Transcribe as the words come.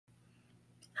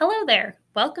Hello there!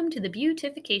 Welcome to the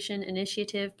BeauTIFication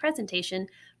Initiative presentation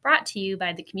brought to you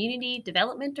by the Community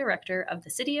Development Director of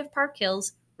the City of Park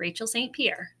Hills, Rachel St.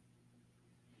 Pierre.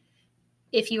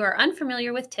 If you are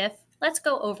unfamiliar with TIF, let's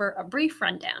go over a brief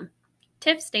rundown.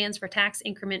 TIF stands for Tax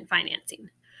Increment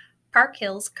Financing. Park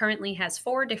Hills currently has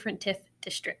 4 different TIF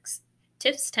districts.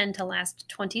 TIFs tend to last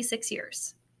 26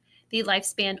 years. The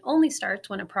lifespan only starts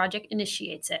when a project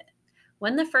initiates it.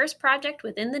 When the first project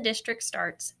within the district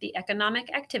starts, the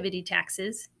economic activity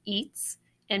taxes, EATs,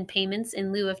 and payments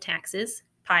in lieu of taxes,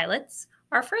 pilots,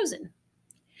 are frozen.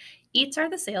 EATs are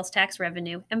the sales tax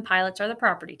revenue and pilots are the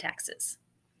property taxes.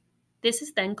 This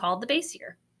is then called the base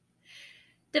year.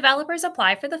 Developers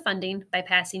apply for the funding by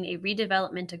passing a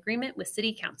redevelopment agreement with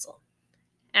City Council.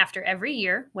 After every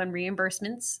year, when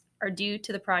reimbursements are due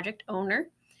to the project owner,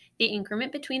 the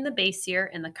increment between the base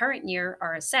year and the current year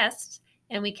are assessed,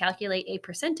 and we calculate a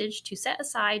percentage to set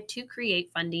aside to create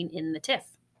funding in the TIF.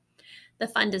 The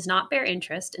fund does not bear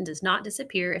interest and does not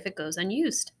disappear if it goes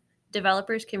unused.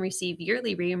 Developers can receive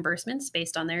yearly reimbursements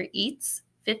based on their EATs,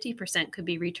 50% could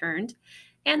be returned,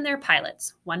 and their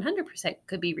pilots, 100%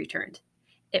 could be returned.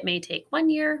 It may take 1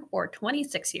 year or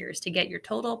 26 years to get your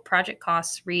total project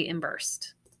costs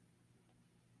reimbursed.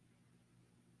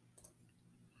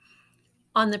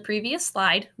 On the previous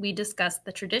slide, we discussed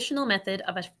the traditional method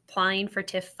of applying for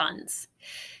TIF funds.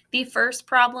 The first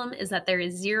problem is that there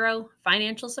is zero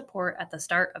financial support at the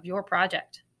start of your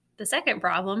project. The second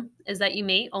problem is that you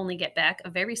may only get back a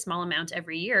very small amount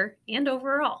every year and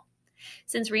overall,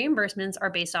 since reimbursements are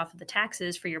based off of the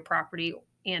taxes for your property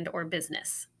and/or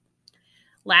business.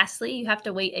 Lastly, you have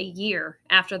to wait a year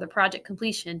after the project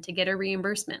completion to get a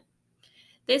reimbursement.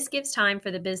 This gives time for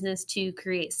the business to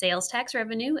create sales tax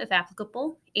revenue, if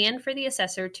applicable, and for the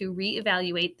assessor to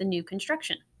reevaluate the new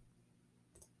construction.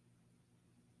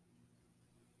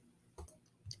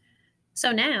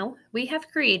 So now we have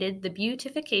created the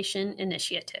BeauTIFication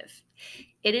Initiative.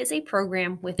 It is a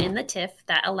program within the TIF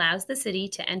that allows the city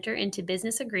to enter into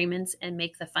business agreements and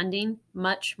make the funding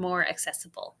much more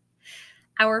accessible.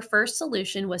 Our first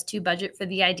solution was to budget for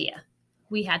the idea.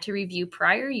 We had to review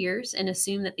prior years and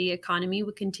assume that the economy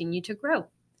would continue to grow.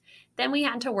 Then we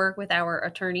had to work with our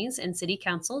attorneys and city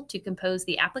council to compose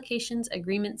the applications,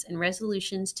 agreements, and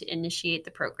resolutions to initiate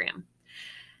the program.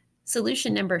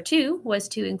 Solution number 2 was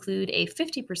to include a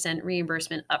 50%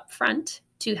 reimbursement up front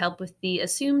to help with the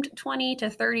assumed 20 to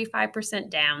 35%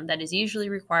 down that is usually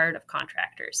required of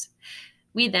contractors.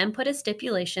 We then put a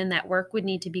stipulation that work would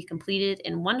need to be completed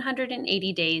in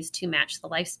 180 days to match the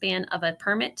lifespan of a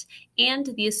permit and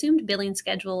the assumed billing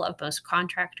schedule of most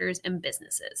contractors and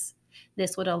businesses.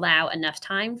 This would allow enough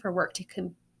time for work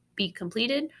to be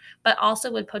completed, but also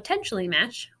would potentially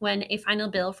match when a final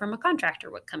bill from a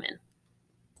contractor would come in.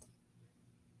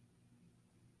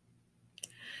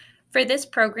 For this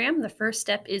program, the first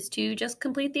step is to just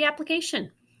complete the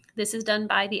application. This is done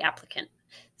by the applicant.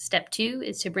 Step 2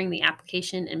 is to bring the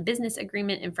application and business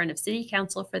agreement in front of City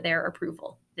Council for their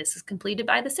approval. This is completed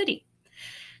by the city.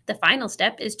 The final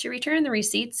step is to return the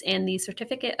receipts and the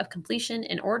certificate of completion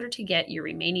in order to get your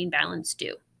remaining balance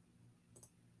due.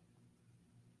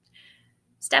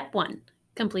 Step 1,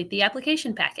 complete the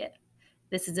application packet.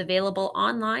 This is available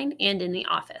online and in the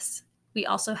office. We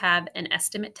also have an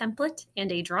estimate template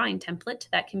and a drawing template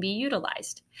that can be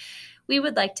utilized. We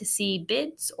would like to see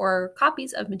bids or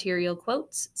copies of material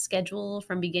quotes, schedule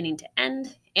from beginning to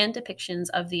end, and depictions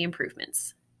of the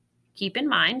improvements. Keep in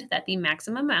mind that the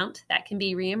maximum amount that can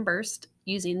be reimbursed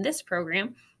using this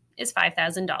program is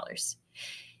 $5,000.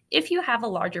 If you have a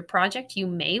larger project, you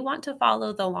may want to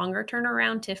follow the longer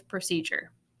turnaround TIF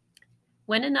procedure.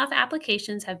 When enough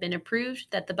applications have been approved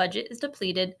that the budget is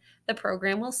depleted, the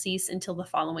program will cease until the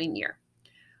following year.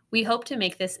 We hope to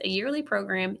make this a yearly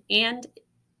program and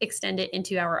extend it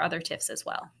into our other TIFs as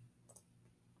well.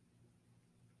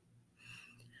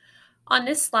 On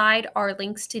this slide are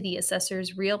links to the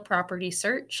assessor's real property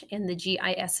search and the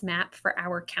GIS map for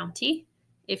our county.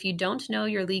 If you don't know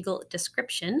your legal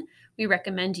description, we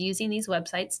recommend using these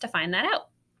websites to find that out.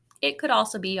 It could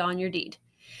also be on your deed.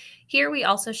 Here we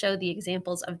also show the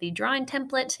examples of the drawing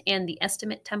template and the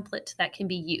estimate template that can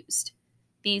be used.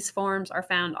 These forms are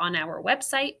found on our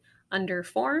website under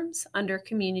Forms under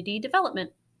Community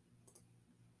Development.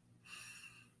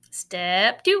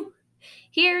 Step 2.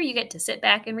 Here you get to sit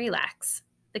back and relax.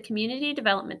 The Community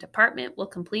Development Department will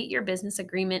complete your business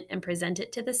agreement and present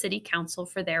it to the City Council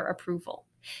for their approval.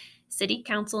 City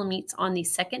Council meets on the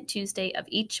second Tuesday of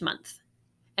each month.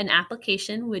 An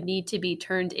application would need to be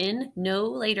turned in no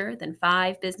later than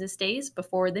 5 business days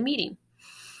before the meeting.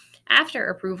 After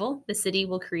approval, the city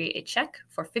will create a check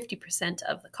for 50%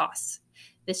 of the costs.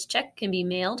 This check can be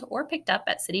mailed or picked up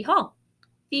at City Hall.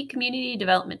 The Community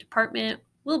Development Department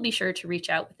will be sure to reach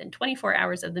out within 24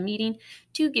 hours of the meeting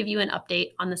to give you an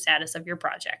update on the status of your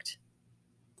project.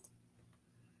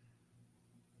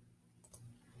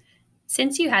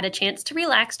 Since you had a chance to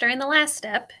relax during the last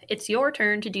step, it's your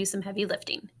turn to do some heavy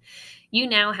lifting. You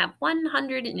now have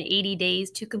 180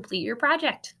 days to complete your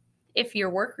project. If your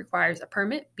work requires a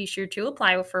permit, be sure to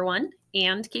apply for one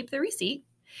and keep the receipt.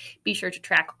 Be sure to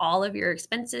track all of your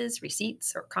expenses,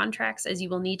 receipts, or contracts, as you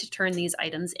will need to turn these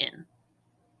items in.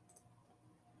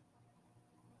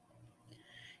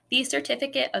 The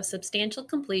Certificate of Substantial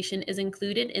Completion is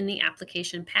included in the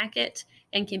application packet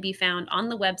and can be found on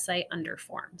the website under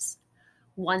Forms.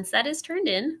 Once that is turned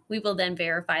in, we will then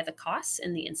verify the costs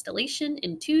and the installation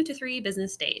in 2 to 3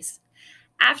 business days.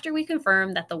 After we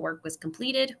confirm that the work was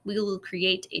completed, we will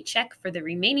create a check for the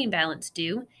remaining balance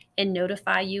due and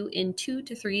notify you in 2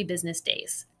 to 3 business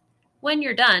days. When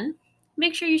you're done,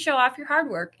 make sure you show off your hard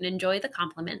work and enjoy the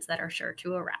compliments that are sure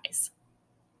to arise.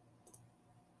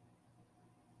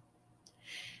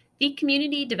 The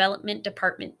Community Development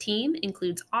Department team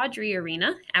includes Audrey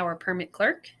Arena, our permit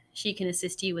clerk. She can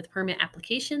assist you with permit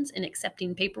applications and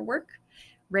accepting paperwork.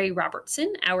 Ray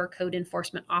Robertson, our code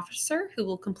enforcement officer, who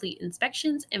will complete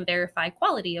inspections and verify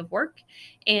quality of work.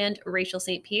 And Rachel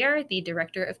St. Pierre, the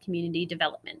director of community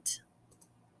development.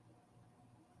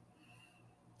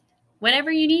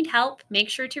 Whenever you need help, make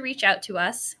sure to reach out to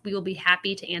us. We will be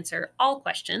happy to answer all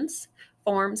questions.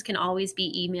 Forms can always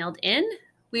be emailed in.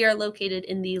 We are located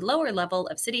in the lower level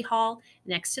of City Hall,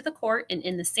 next to the court, and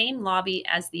in the same lobby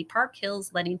as the Park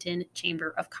Hills-Leadington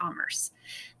Chamber of Commerce.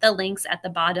 The links at the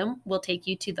bottom will take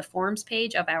you to the forms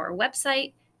page of our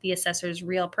website, the assessor's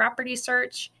real property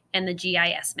search, and the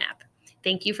GIS map.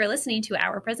 Thank you for listening to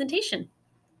our presentation.